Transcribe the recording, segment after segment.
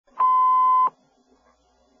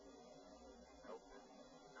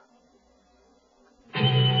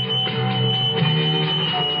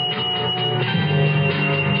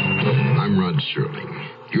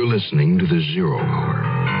listening to the Zero Hour.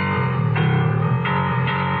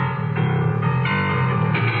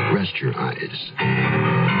 Rest your eyes.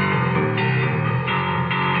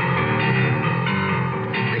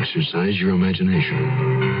 Exercise your imagination.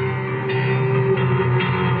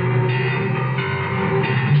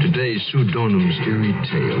 Today's pseudonym's eerie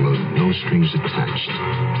tale of No Strings Attached.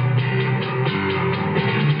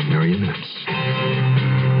 Marionettes.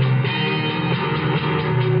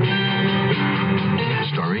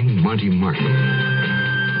 Starring Monty Martin.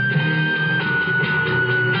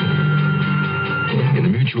 In the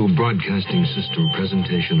Mutual Broadcasting System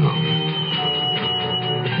presentation of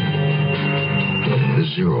The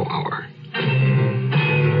Zero Hour.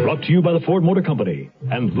 Brought to you by the Ford Motor Company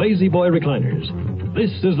and Lazy Boy Recliners.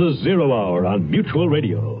 This is The Zero Hour on Mutual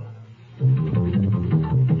Radio.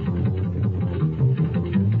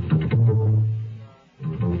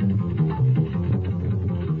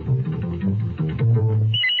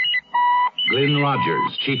 Glenn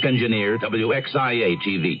Rogers, Chief Engineer,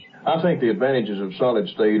 WXIA-TV. I think the advantages of solid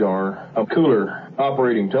state are a cooler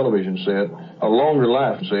operating television set, a longer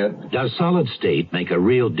life set. Does solid state make a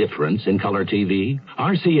real difference in color TV?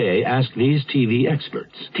 RCA asked these TV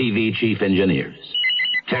experts, TV chief engineers.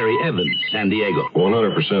 Terry Evans, San Diego.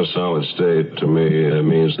 100% solid state, to me, it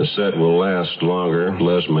means the set will last longer,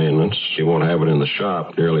 less maintenance. You won't have it in the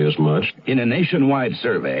shop nearly as much. In a nationwide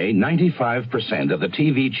survey, 95% of the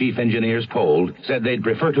TV chief engineers polled said they'd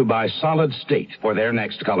prefer to buy solid state for their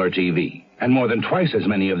next color TV. And more than twice as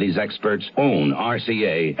many of these experts own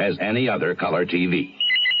RCA as any other color TV.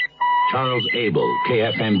 Charles Abel,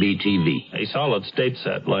 KFMB-TV. A solid-state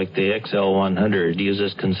set like the XL100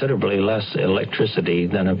 uses considerably less electricity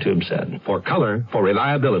than a tube set. For color, for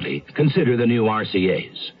reliability, consider the new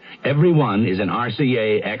RCAs. Every one is an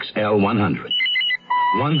RCA XL100.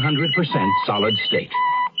 100% solid state.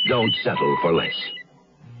 Don't settle for less.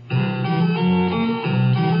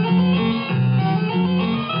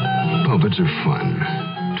 Puppets are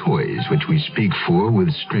fun. Toys which we speak for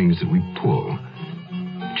with strings that we pull.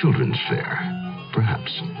 Children's fare,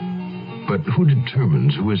 perhaps. But who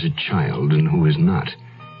determines who is a child and who is not?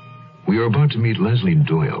 We are about to meet Leslie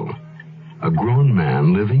Doyle, a grown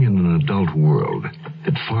man living in an adult world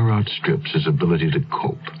that far outstrips his ability to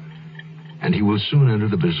cope. And he will soon enter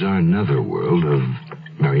the bizarre netherworld of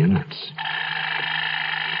marionettes.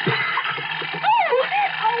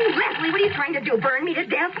 Leslie, what are you trying to do? Burn me to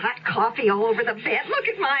death? Hot coffee all over the bed. Look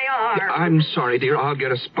at my arm. I'm sorry, dear. I'll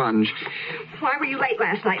get a sponge. Why were you late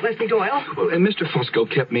last night, Leslie Doyle? Well, Mr. Fusco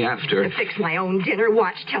kept me after. To fix my own dinner,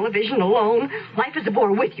 watch television alone. Life is a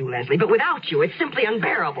bore with you, Leslie, but without you, it's simply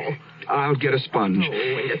unbearable. I'll get a sponge. Oh,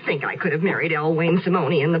 and to think I could have married L. Wayne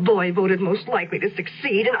Simone, and the boy voted most likely to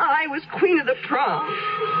succeed, and I was queen of the prom.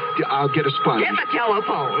 I'll get a sponge. Get the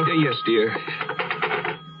telephone. Yes, dear.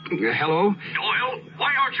 Hello? Doyle,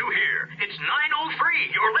 why aren't you here? It's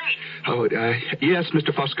 9:03. You're late. Oh, yes,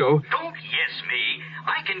 Mr. Fusco. Don't yes me.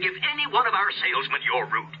 I can give any one of our salesmen your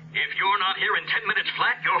route. If you're not here in 10 minutes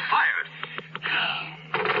flat, you're fired.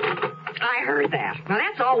 I heard that. Now,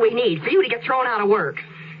 that's all we need for you to get thrown out of work.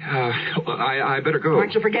 I better go.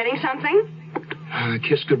 Aren't you forgetting something?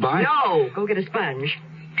 Kiss goodbye? No. Go get a sponge.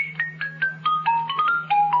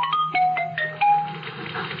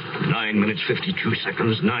 9 minutes, 52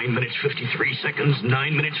 seconds, 9 minutes, 53 seconds,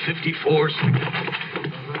 9 minutes, 54 seconds.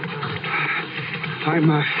 I'm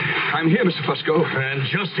here, Mr. Fusco. And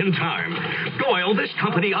just in time. Doyle, this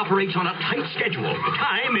company operates on a tight schedule.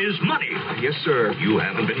 Time is money. Yes, sir. You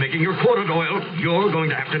haven't been making your quota, Doyle. You're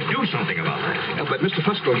going to have to do something about that. But, Mr.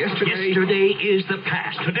 Fusco, yesterday... Yesterday is the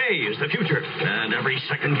past. Today is the future. And every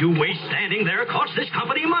second you waste standing there costs this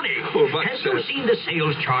company money. Oh, but... Have you seen the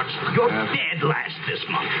sales charts? You're dead last this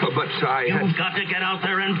month. But You've got to get out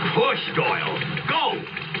there and push, Doyle. Go!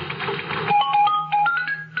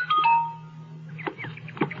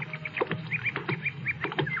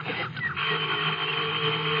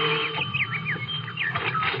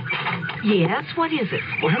 Yes, what is it?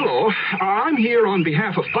 Well, hello. I'm here on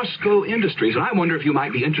behalf of Fusco Industries, and I wonder if you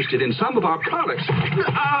might be interested in some of our products.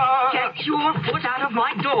 Get your foot out of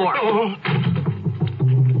my door. Oh.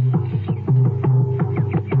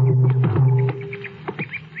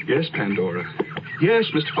 Yes, Pandora. Yes,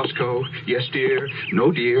 Mr. Fusco. Yes, dear.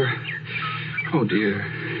 No, dear. Oh, dear.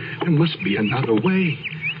 There must be another way.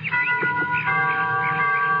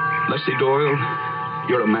 Leslie Doyle,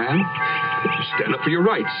 you're a man. You stand up for your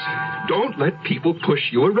rights. Don't let people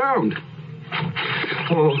push you around.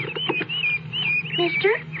 Oh. Mister,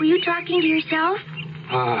 were you talking to yourself?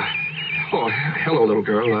 Hello, little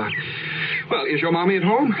girl. Well, is your mommy at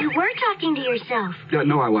home? You were talking to yourself.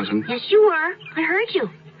 No, I wasn't. Yes, you were. I heard you.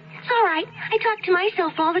 It's all right. I talk to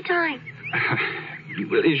myself all the time.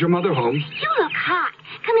 Is your mother home? You look hot.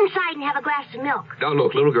 Come inside and have a glass of milk. Now,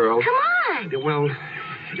 look, little girl. Come on. Well,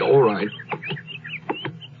 all right.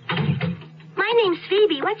 My name's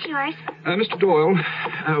Phoebe. What's yours? Mr. Doyle,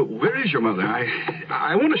 where is your mother?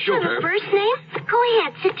 I want to show Have her. a first name? Go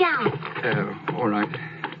ahead. Sit down. All right.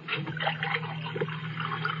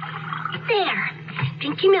 There.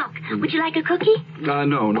 Drink your milk. Would you like a cookie?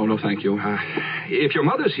 No, thank you. If your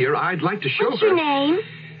mother's here, I'd like to show What's her. your name?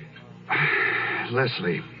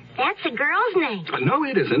 Leslie. That's a girl's name. No,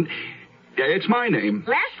 it isn't. It's my name.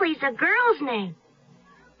 Leslie's a girl's name.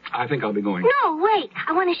 I think I'll be going. No, wait.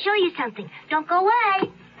 I want to show you something. Don't go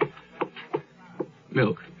away.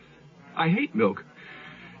 Milk. I hate milk.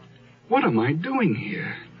 What am I doing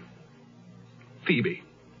here? Phoebe.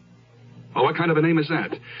 Oh, what kind of a name is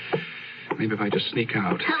that? Maybe if I just sneak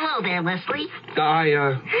out. Hello there, Leslie.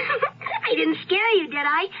 I didn't scare you, did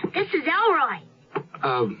I? This is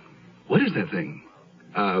Elroy. What is that thing?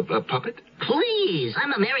 A puppet? Please,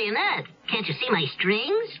 I'm a marionette. Can't you see my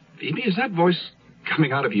strings? Phoebe, is that voice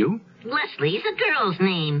coming out of you? Leslie's a girl's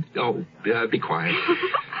name. Oh, be quiet.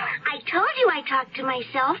 I told you I talked to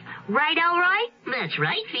myself. Right, Elroy? That's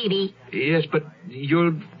right, Phoebe. Yes, but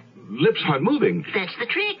your lips aren't moving. That's the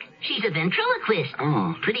trick. She's a ventriloquist.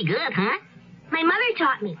 Oh. Pretty good, huh? My mother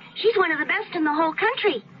taught me. She's one of the best in the whole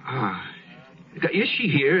country. Is she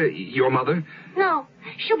here, your mother? No.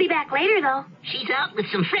 She'll be back later, though. She's out with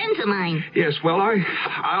some friends of mine. Yes, well,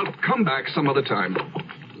 I'll come back some other time.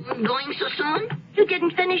 Going so soon? You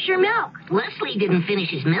didn't finish your milk. Leslie didn't finish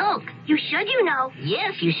his milk. You should, you know.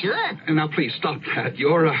 Yes, you should. Now, please stop that.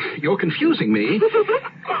 You're confusing me.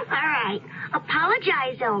 All right.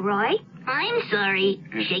 Apologize, Elroy. I'm sorry.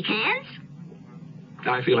 Shake hands?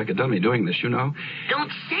 I feel like a dummy doing this, you know.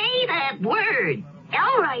 Don't say that word.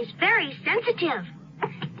 Elroy's very sensitive.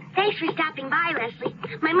 Thanks for stopping by, Leslie.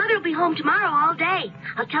 My mother will be home tomorrow all day.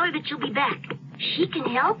 I'll tell her that you'll be back. She can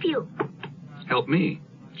help you. Help me?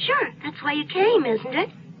 Sure. That's why you came, isn't it?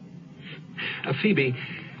 Phoebe,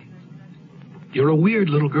 you're a weird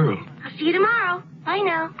little girl. I'll see you tomorrow. Bye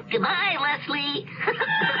now. Goodbye, Leslie.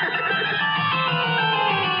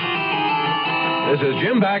 This is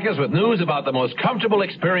Jim Backus with news about the most comfortable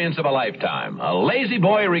experience of a lifetime, a Lazy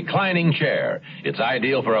Boy reclining chair. It's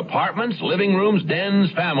ideal for apartments, living rooms,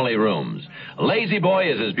 dens, family rooms. Lazy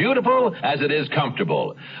Boy is as beautiful as it is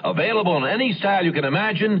comfortable. Available in any style you can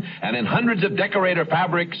imagine and in hundreds of decorator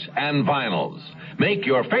fabrics and vinyls. Make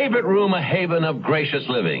your favorite room a haven of gracious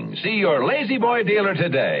living. See your Lazy Boy dealer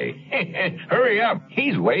today. Hurry up.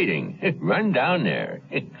 He's waiting. Run down there.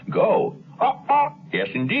 Go. Yes,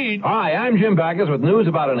 indeed. Hi, I'm Jim Backus with news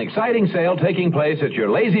about an exciting sale taking place at your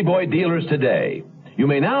Lazy Boy dealers today. You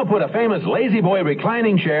may now put a famous Lazy Boy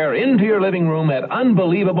reclining chair into your living room at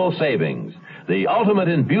unbelievable savings. The ultimate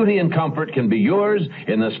in beauty and comfort can be yours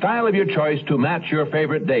in the style of your choice to match your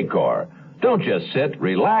favorite decor. Don't just sit,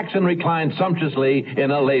 relax, and recline sumptuously in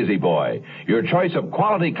a Lazy Boy. Your choice of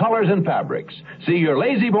quality colors and fabrics. See your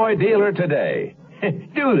Lazy Boy dealer today.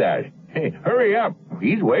 Do that. Hey, hurry up.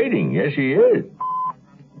 He's waiting. Yes, he is.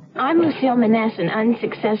 I'm Lucille Maness, an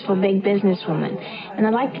unsuccessful big businesswoman, and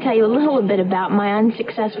I'd like to tell you a little bit about my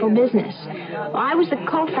unsuccessful business. Well, I was the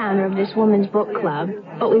co-founder of this women's book club,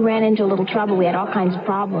 but we ran into a little trouble. We had all kinds of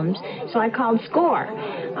problems, so I called SCORE.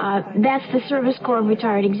 That's the Service Corps of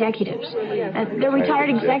Retired Executives. They're retired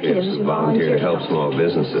executives who volunteer to help small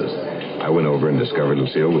businesses. I went over and discovered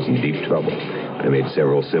Lucille was in deep trouble. I made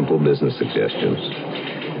several simple business suggestions.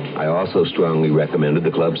 I also strongly recommended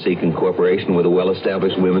the club seek incorporation with a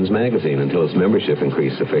well-established women's magazine until its membership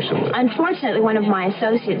increased sufficiently. Unfortunately, one of my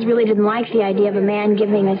associates really didn't like the idea of a man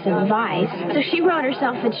giving us advice, so she wrote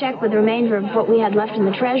herself a check with the remainder of what we had left in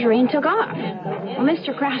the treasury and took off. Well,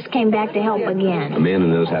 Mr. Krause came back to help again. A man who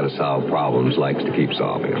knows how to solve problems likes to keep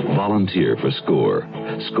solving them. Volunteer for SCORE.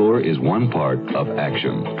 SCORE is one part of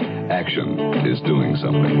action. Action is doing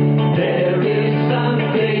something. There is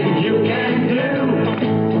something you can do.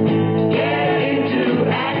 Get into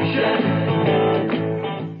action.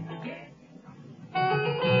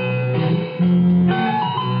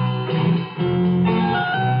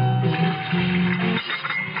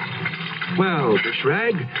 Well,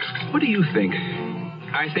 Shrag, what do you think?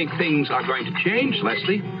 I think things are going to change,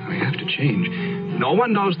 Leslie. I have to change. No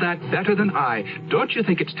one knows that better than I. Don't you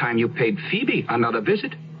think it's time you paid Phoebe another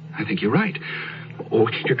visit? I think you're right. Oh,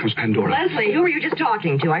 here comes Pandora. Leslie, who were you just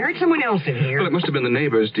talking to? I heard someone else in here. Well, it must have been the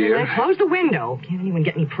neighbors, dear. Well, then close the window. Can't anyone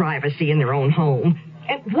get any privacy in their own home?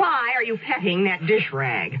 And why are you petting that dish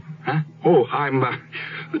rag? Huh? Oh, I'm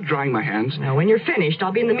drying my hands. Now, when you're finished,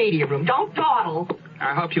 I'll be in the media room. Don't dawdle.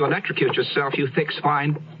 I hope you electrocute yourself, you thick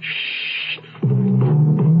swine. Shh.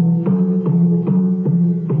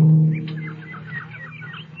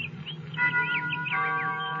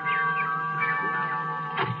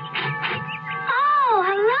 Oh,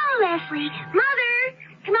 hello, Leslie. Mother,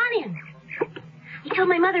 come on in. I told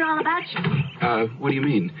my mother all about you. What do you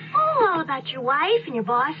mean? Oh, all about your wife and your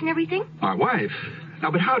boss and everything. My wife? Now,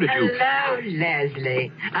 but how did you... Hello,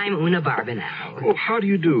 Leslie. I'm Una Barbanel. Oh, how do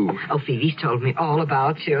you do? Oh, Phoebe's told me all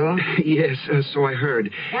about you. Yes, so I heard.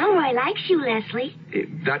 Elroy likes you, Leslie.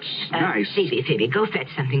 That's nice. Phoebe, go fetch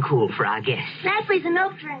something cool for our guests. Leslie's a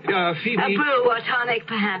milk drink. Phoebe... A brew or tonic,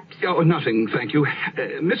 perhaps? Oh, nothing, thank you.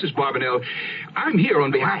 Mrs. Barbanel, I'm here on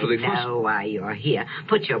behalf of the... I know why you're here.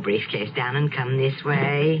 Put your briefcase down and come this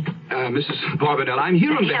way. Mrs. Barbanel, I'm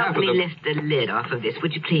here on behalf of the... Help me lift the lid off of this,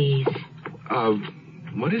 would you please?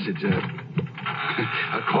 What is it?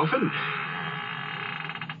 A coffin?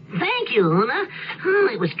 Thank you, Una.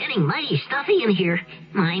 It was getting mighty stuffy in here.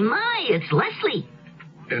 My, it's Leslie.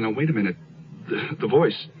 Now, wait a minute. The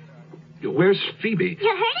voice. Where's Phoebe?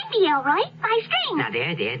 You're hurting me, Elroy. My string. Now,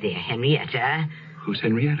 there, Henrietta. Who's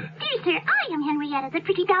Henrietta? Dear sir, I am Henrietta, the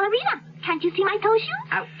pretty ballerina. Can't you see my toe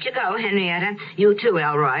shoes? Out you go, Henrietta. You too,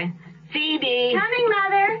 Elroy. Phoebe. Coming,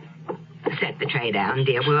 Mother. Set the tray down,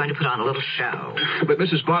 dear. We're going to put on a little show. But,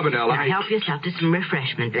 Mrs. Barbanel, now, help yourself to some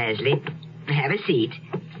refreshment, Leslie. Have a seat.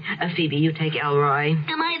 Phoebe, you take Elroy.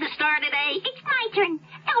 Am I the star today? It's my turn.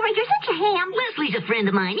 Elroy, you're such a ham. Leslie's a friend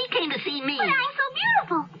of mine. He came to see me. But I'm so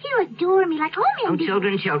beautiful. You adore me like all men do.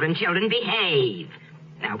 Children, behave.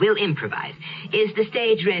 Now, we'll improvise. Is the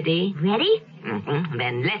stage ready? Ready? Mm-hmm.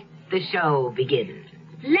 Then let the show begin.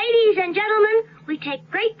 Ladies and gentlemen, we take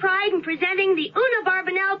great pride in presenting the Una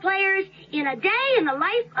Barbanel players in A Day in the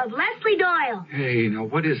Life of Leslie Doyle. Hey, now,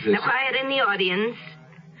 what is this? Now, quiet in the audience.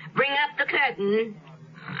 Bring up the curtain.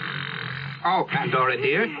 Oh, Pandora,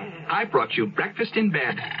 dear, I brought you breakfast in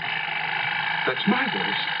bed. That's my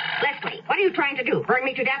voice. Leslie, what are you trying to do? Burn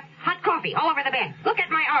me to death? Hot coffee all over the bed. Look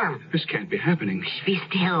at my arm. This can't be happening. Be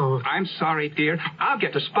still. I'm sorry, dear. I'll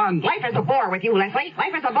get a sponge. Life is a bore with you, Leslie.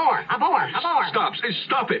 Life is a bore. A bore.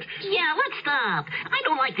 Stop it. Yeah, let's stop. I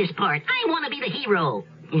don't like this part. I want to be the hero.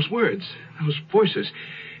 Those words, those voices.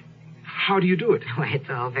 How do you do it? Why, it's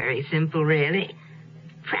all very simple, really.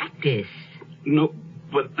 Practice. No,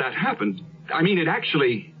 but that happened. I mean, it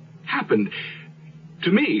actually happened.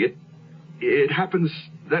 To me, it happens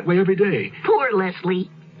that way every day. Poor Leslie.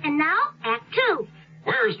 And now, Act 2.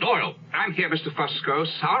 Where's Doyle? I'm here, Mr. Fusco.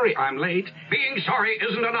 Sorry I'm late. Being sorry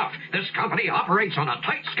isn't enough. This company operates on a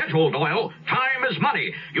tight schedule, Doyle. Time is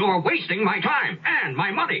money. You're wasting my time and my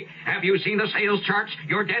money. Have you seen the sales charts?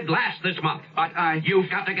 You're dead last this month. But You've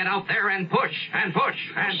got to get out there and push, and push,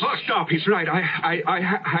 and push. Stop, he's right.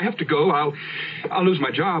 I have to go. I'll lose my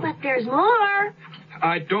job. But there's more.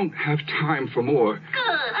 I don't have time for more.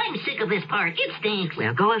 Good. I'm sick of this part. It stinks.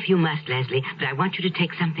 Well, go if you must, Leslie, but I want you to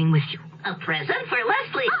take something with you. A present for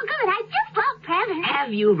Leslie. Oh, good. I just love presents.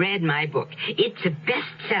 Have you read my book? It's a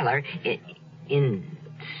bestseller in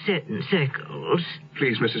certain circles.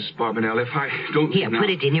 Please, Mrs. Barbanel, if I don't... Here, put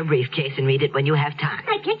it in your briefcase and read it when you have time.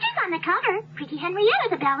 My picture's on the cover. Pretty Henrietta,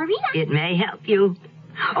 the ballerina. It may help you.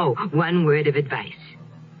 Oh, one word of advice.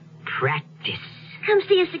 Practice. Come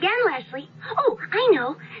see us again, Leslie. Oh, I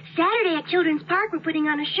know. Saturday at Children's Park, we're putting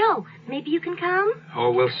on a show. Maybe you can come?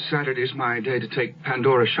 Oh, well, Saturday's my day to take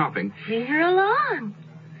Pandora shopping. Bring her along.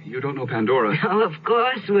 You don't know Pandora. Oh, of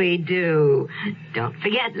course we do. Don't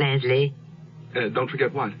forget, Leslie. Don't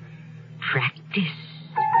forget what? Practice.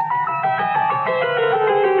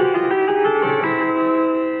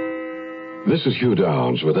 This is Hugh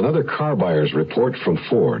Downs with another car buyer's report from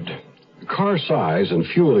Ford. Car size and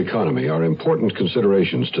fuel economy are important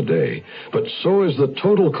considerations today, but so is the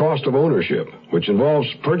total cost of ownership, which involves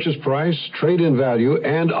purchase price, trade-in value,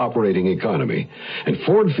 and operating economy. And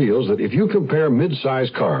Ford feels that if you compare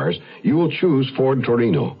mid-size cars, you will choose Ford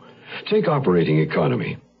Torino. Take operating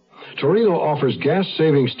economy. Torino offers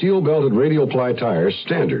gas-saving steel-belted radial ply tires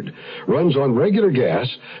standard, runs on regular gas,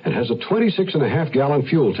 and has a 26.5-gallon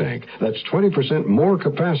fuel tank. That's 20% more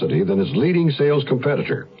capacity than its leading sales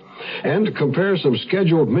competitor. And compare some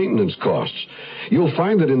scheduled maintenance costs. You'll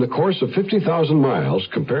find that in the course of 50,000 miles,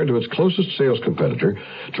 compared to its closest sales competitor,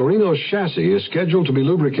 Torino's chassis is scheduled to be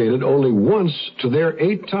lubricated only once to their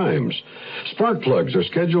 8 times. Spark plugs are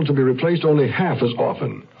scheduled to be replaced only half as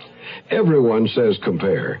often. Everyone says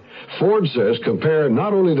compare. Ford says compare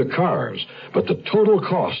not only the cars, but the total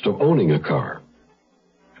cost of owning a car.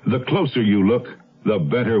 The closer you look, the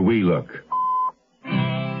better we look.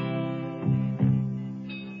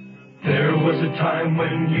 There was a time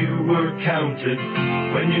when you were counted,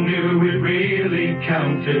 when you knew it really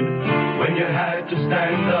counted, when you had to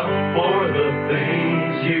stand up for the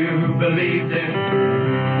things you believed in.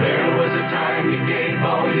 There was a time you gave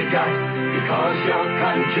all you got, because your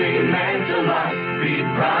country meant a lot. Be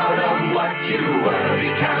proud of what you were, be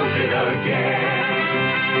counted again.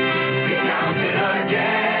 Be counted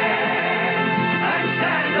again, and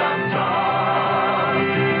stand up tall.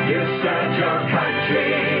 You served your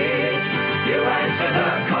country, you answered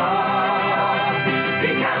the call.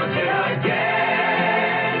 Be counted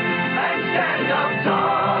again, and stand up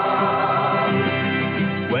tall.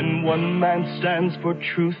 When one man stands for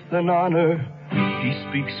truth and honor, he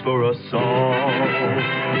speaks for us all.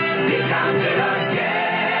 Be counted again,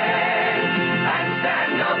 and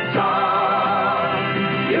stand up tall.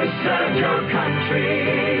 You served your country,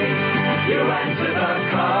 you answered the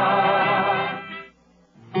call.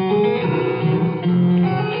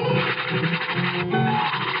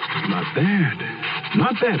 Not bad.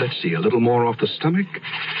 Not bad. Let's see, a little more off the stomach.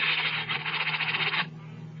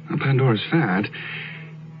 Now, Pandora's fat.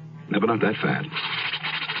 No, but not that fat.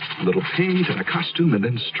 A little paint and a costume and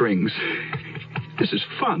then strings. This is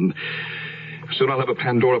fun. Soon I'll have a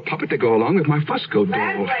Pandora puppet to go along with my Fusco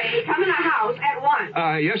doll. Leslie, come in the house at once.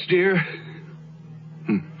 Yes, dear.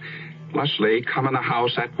 Leslie, come in the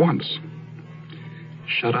house at once.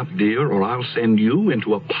 Shut up, dear, or I'll send you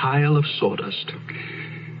into a pile of sawdust.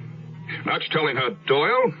 That's telling her,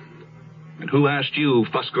 Doyle. And who asked you,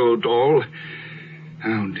 Fusco doll?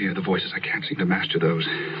 Oh, dear, the voices. I can't seem to master those.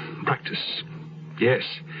 Practice. Yes,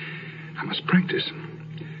 I must practice.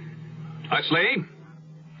 Leslie,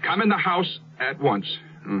 come in the house at once.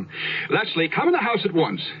 Leslie, come in the house at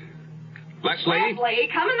once. Leslie,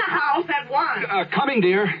 come in the house at once. Coming,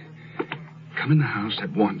 dear. Come in the house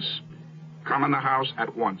at once. Come in the house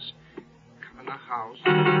at once. Come in the house.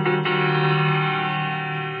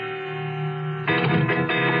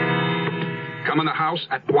 Come in the house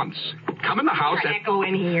at once. Come in the house I can't go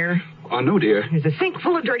in here. Oh, no, dear. There's a sink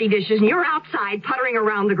full of dirty dishes, and you're outside puttering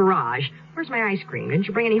around the garage. Where's my ice cream? Didn't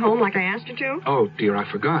you bring any home like I asked you to? Oh, dear, I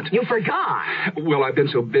forgot. You forgot? Well, I've been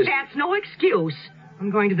so busy. That's no excuse. I'm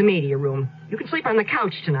going to the media room. You can sleep on the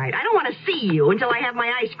couch tonight. I don't want to see you until I have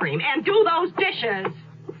my ice cream. And do those dishes.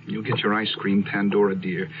 You'll get your ice cream, Pandora,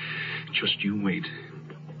 dear. Just you wait.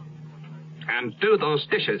 And do those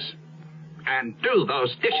dishes. And do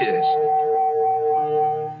those dishes.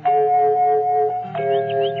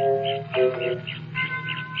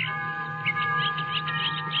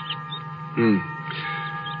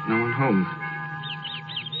 No one home.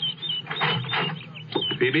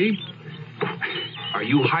 Phoebe? Are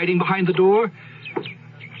you hiding behind the door?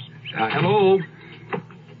 Hello?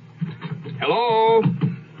 Hello?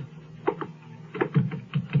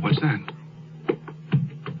 What's that?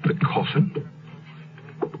 The coffin?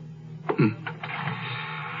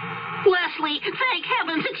 Leslie, thank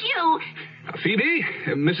heavens it's you. Phoebe?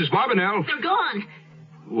 Mrs. Barbanel? They're gone.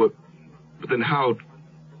 What? But then how?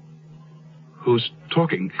 Who's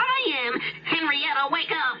talking? I am. Henrietta,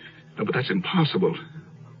 wake up. No, but that's impossible.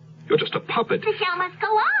 You're just a puppet. The show must go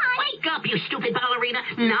on. Wake up, you stupid ballerina.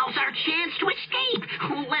 Now's our chance to escape.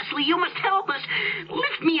 Oh, Leslie, you must help us.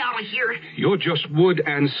 Lift me out of here. You're just wood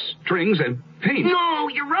and strings and paint. No,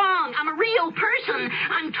 you're wrong. I'm a real person.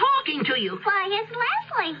 I'm talking to you. Why, it's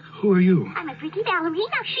Leslie. Who are you? I'm a pretty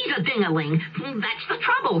ballerina. She's a ding-a-ling. That's the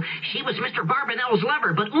trouble. She was Mr. Barbanel's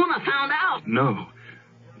lover, but Una found out. No.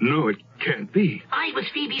 No, it can't be. I was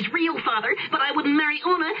Phoebe's real father, but I wouldn't marry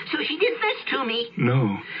Una, so she did this to me.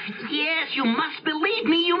 No. Yes, you must believe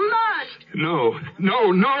me. You must. No.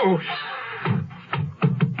 No, no.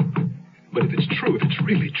 But if it's true, if it's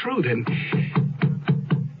really true, then...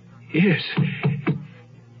 Yes.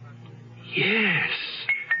 Yes.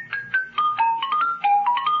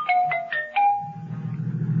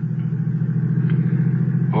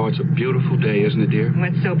 Oh, it's a beautiful day, isn't it, dear?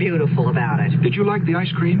 What's so beautiful about it? Did you like the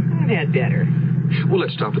ice cream? I've had better. Well,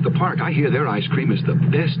 let's stop at the park. I hear their ice cream is the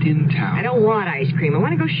best in town. I don't want ice cream. I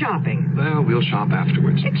want to go shopping. Well, we'll shop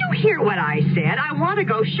afterwards. Did you hear what I said? I want to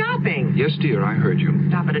go shopping. Yes, dear, I heard you.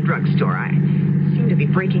 Stop at a drugstore. I seem to be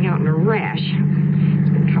breaking out in a rash. It's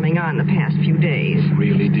been coming on the past few days.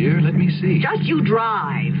 Really, dear? Let me see. Just you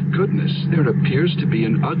drive. Goodness, there appears to be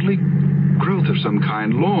an ugly growth of some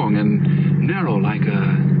kind, long and narrow like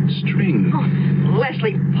a string. Oh,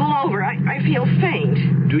 Leslie, pull over. I feel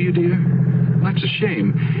faint. Do you, dear? That's a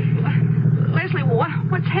shame. Leslie,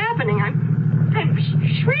 what's happening? I'm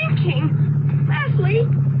shrinking. Leslie.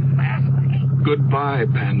 Goodbye,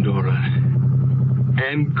 Pandora.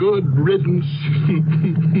 And good riddance.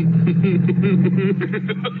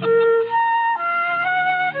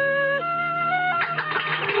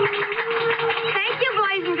 Thank you,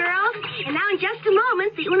 boys and girls. And now in just a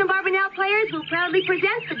moment, the Una Barbanel players will proudly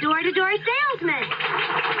present the door-to-door salesman.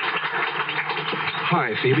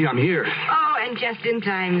 Hi, Phoebe, I'm here. Oh, and just in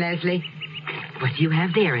time, Leslie. What do you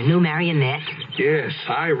have there, a new marionette? Yes,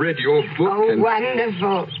 I read your book. Oh,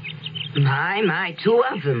 wonderful. My, 2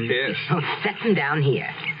 of them. Yes. Oh, set them down here.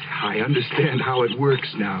 I understand how it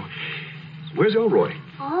works now. Where's Elroy?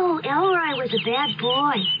 Oh, Elroy was a bad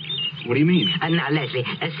boy. What do you mean? Now, Leslie,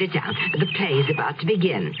 sit down. The play is about to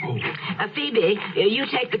begin. Oh. Phoebe, you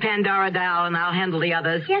take the Pandora doll and I'll handle the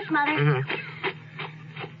others. Yes, Mother.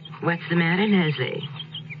 Mm-hmm. What's the matter, Leslie?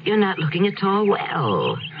 You're not looking at all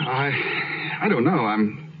well. I don't know.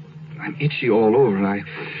 I'm itchy all over, and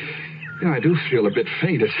I do feel a bit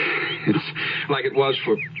faint. It's like it was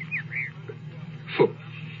for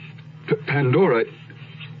Pandora.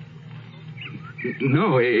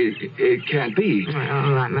 No, it can't be. Oh,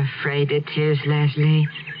 I'm afraid it is, Leslie.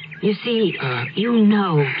 You see, you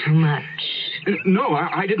know too much. No,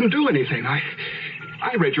 I didn't do anything. I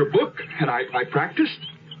read your book, and I practiced.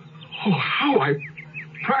 Oh, how I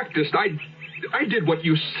practiced. I did what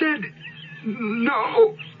you said.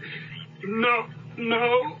 No.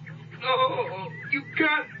 You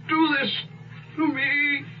can't do this to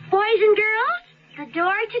me. Boys and girls, the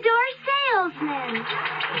door-to-door salesman.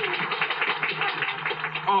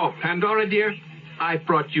 Oh, Pandora, dear, I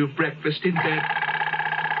brought you breakfast in bed.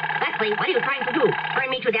 Leslie, what are you trying to do? Burn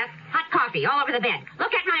me to death? Hot coffee all over the bed.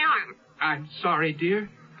 Look at my arm. I'm sorry, dear.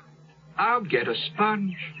 I'll get a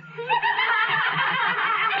sponge.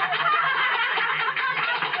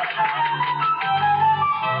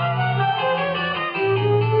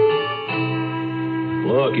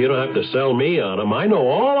 Look, you don't have to sell me on them. I know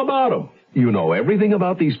all about them. You know everything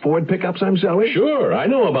about these Ford pickups I'm selling? Sure. I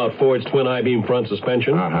know about Ford's twin I-beam front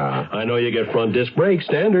suspension. I know you get front disc brakes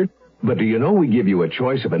standard. But do you know we give you a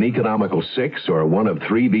choice of an economical 6 or one of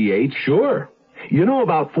 3 V8s? Sure. You know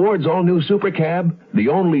about Ford's all-new Super Cab? The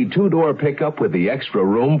only 2-door pickup with the extra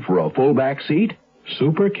room for a full back seat?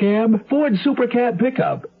 Super Cab? Ford's Super Cab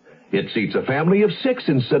pickup. It seats a family of 6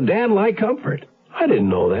 in sedan-like comfort. I didn't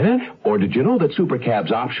know that. Or did you know that Super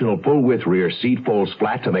Cab's optional full-width rear seat folds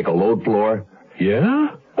flat to make a load floor?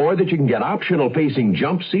 Yeah? Or that you can get optional facing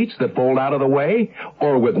jump seats that fold out of the way?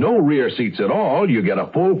 Or with no rear seats at all, you get a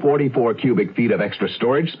full 44 cubic feet of extra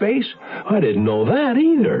storage space? I didn't know that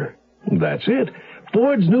either. That's it.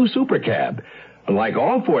 Ford's new Super Cab. Like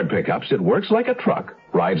all Ford pickups, it works like a truck,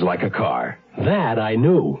 rides like a car. That I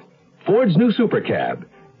knew. Ford's new Super Cab.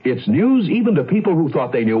 It's news even to people who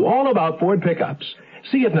thought they knew all about Ford pickups.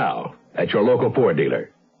 See it now at your local Ford dealer.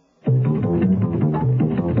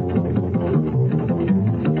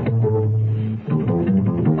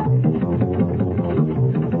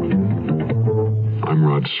 I'm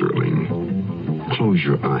Rod Serling. Close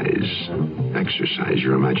your eyes, exercise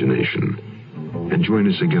your imagination, and join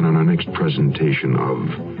us again on our next presentation of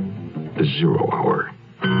The Zero Hour.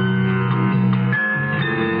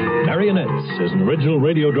 Marionettes is an original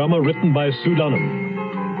radio drama written by Sue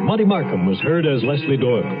Donham. Monty Markham was heard as Leslie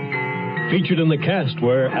Doyle. Featured in the cast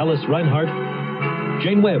were Alice Reinhart,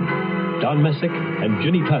 Jane Webb, Don Messick, and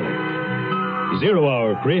Ginny Tyler. Zero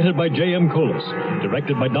Hour, created by J.M. Colas,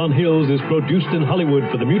 directed by Don Hills, is produced in Hollywood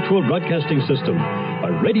for the Mutual Broadcasting System by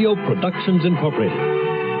Radio Productions Incorporated.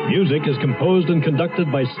 Music is composed and conducted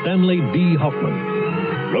by Stanley D.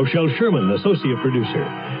 Hoffman. Rochelle Sherman, associate producer.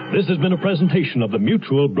 This has been a presentation of the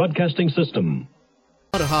Mutual Broadcasting System.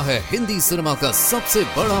 रहा है Hindi cinema का सबसे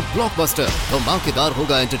बड़ा blockbuster. धमाकेदार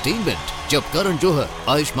होगा entertainment जब करण जौहर,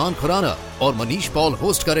 आयुष्मान खुराना और Manish Paul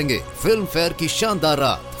host करेंगे फिल्म फेयर की शानदार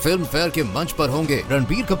रात। फिल्म फेयर के मंच पर होंगे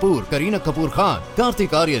रणबीर कपूर, करीना कपूर खान,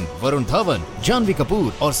 कार्तिक आर्यन, वरुण धवन, जानवी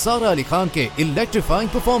कपूर और सारा अली खान के इलेक्ट्रीफाइंग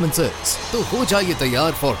परफॉर्मेंसेस। तो हो जाइए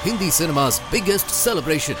तैयार for Hindi cinema's biggest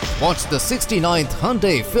celebration. Watch the 69th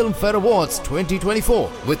Hyundai Film Fair Awards 2024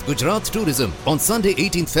 with Gujarat Tourism on Sunday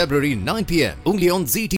 18th February 9 p.m. only on ZT.